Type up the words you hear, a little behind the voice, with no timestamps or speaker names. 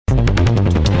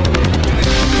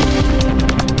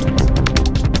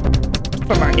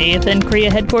From our AFN Korea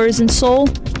headquarters in Seoul,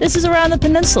 this is Around the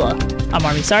Peninsula. I'm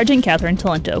Army Sergeant Catherine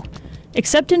Talento.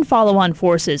 Accepting follow-on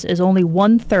forces is only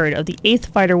 1/3 of the 8th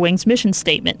Fighter Wing's mission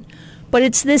statement. But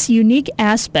it's this unique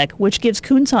aspect which gives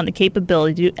Kunsan the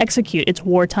capability to execute its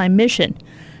wartime mission.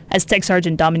 As Tech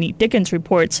Sergeant Dominique Dickens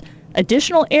reports,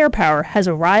 additional air power has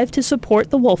arrived to support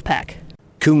the Wolfpack.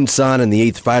 Kunsan and the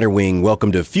 8th Fighter Wing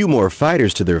welcomed a few more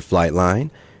fighters to their flight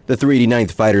line. The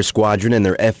 389th Fighter Squadron and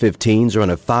their F-15s are on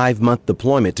a 5-month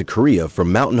deployment to Korea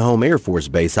from Mountain Home Air Force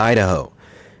Base, Idaho.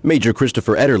 Major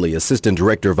Christopher Ederle, Assistant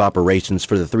Director of Operations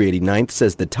for the 389th,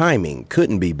 says the timing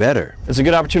couldn't be better. It's a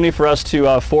good opportunity for us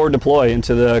to forward deploy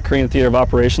into the Korean Theater of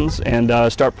Operations and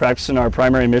start practicing our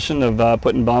primary mission of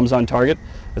putting bombs on target.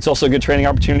 It's also a good training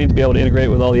opportunity to be able to integrate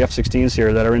with all the F-16s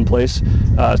here that are in place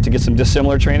to get some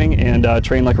dissimilar training and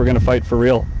train like we're going to fight for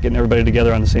real, getting everybody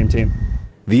together on the same team.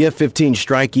 The F-15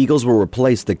 Strike Eagles will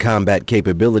replace the combat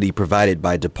capability provided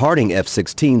by departing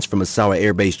F-16s from Misawa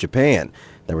Air Base, Japan,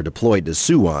 that were deployed to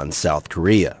Suwon, South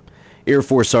Korea. Air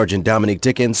Force Sergeant Dominique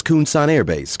Dickens, Kunsan Air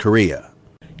Base, Korea.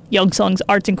 Youngsung's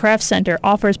Arts and Crafts Center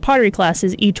offers pottery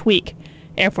classes each week.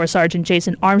 Air Force Sergeant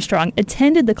Jason Armstrong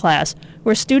attended the class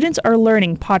where students are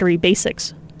learning pottery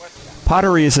basics.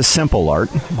 Pottery is a simple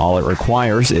art. All it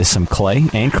requires is some clay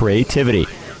and creativity.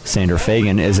 Sandra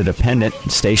Fagan is a dependent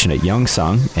stationed at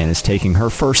Youngsung and is taking her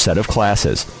first set of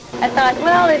classes. I thought,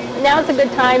 well, now's a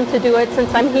good time to do it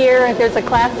since I'm here and there's a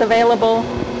class available.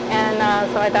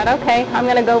 And so I thought, okay, I'm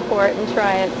going to go for it and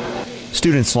try it.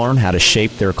 Students learn how to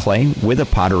shape their clay with a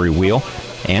pottery wheel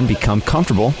and become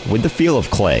comfortable with the feel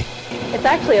of clay. It's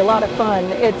actually a lot of fun.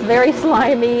 It's very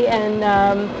slimy and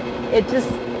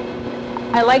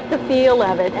I like the feel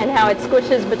of it and how it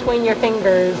squishes between your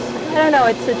fingers. I don't know,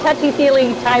 it's a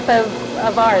touchy-feely type of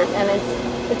art and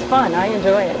it's fun. I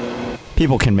enjoy it.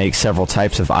 People can make several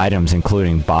types of items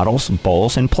including bottles,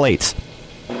 bowls, and plates.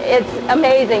 It's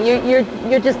amazing.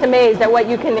 You're just amazed at what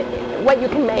you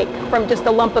can make from just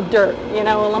a lump of dirt,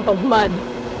 a lump of mud.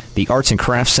 The Arts and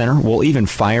Crafts Center will even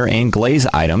fire and glaze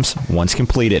items once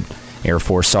completed. Air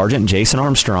Force Sergeant Jason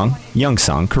Armstrong,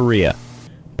 Youngsung, Korea.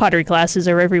 Pottery classes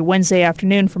are every Wednesday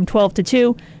afternoon from 12 to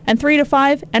 2 and 3 to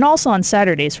 5, and also on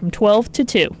Saturdays from 12 to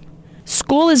 2.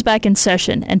 School is back in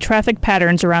session, and traffic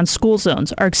patterns around school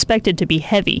zones are expected to be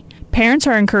heavy. Parents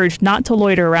are encouraged not to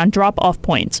loiter around drop-off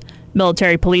points.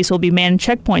 Military police will be manning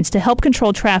checkpoints to help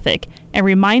control traffic and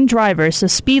remind drivers the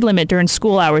speed limit during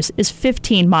school hours is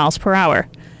 15 miles per hour.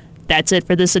 That's it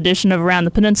for this edition of Around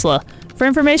the Peninsula. For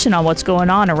information on what's going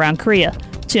on around Korea,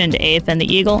 tune to AFN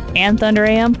The Eagle and Thunder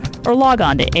AM or log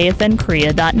on to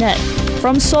afnkorea.net.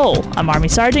 From Seoul, I'm Army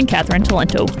Sergeant Catherine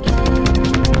Talento.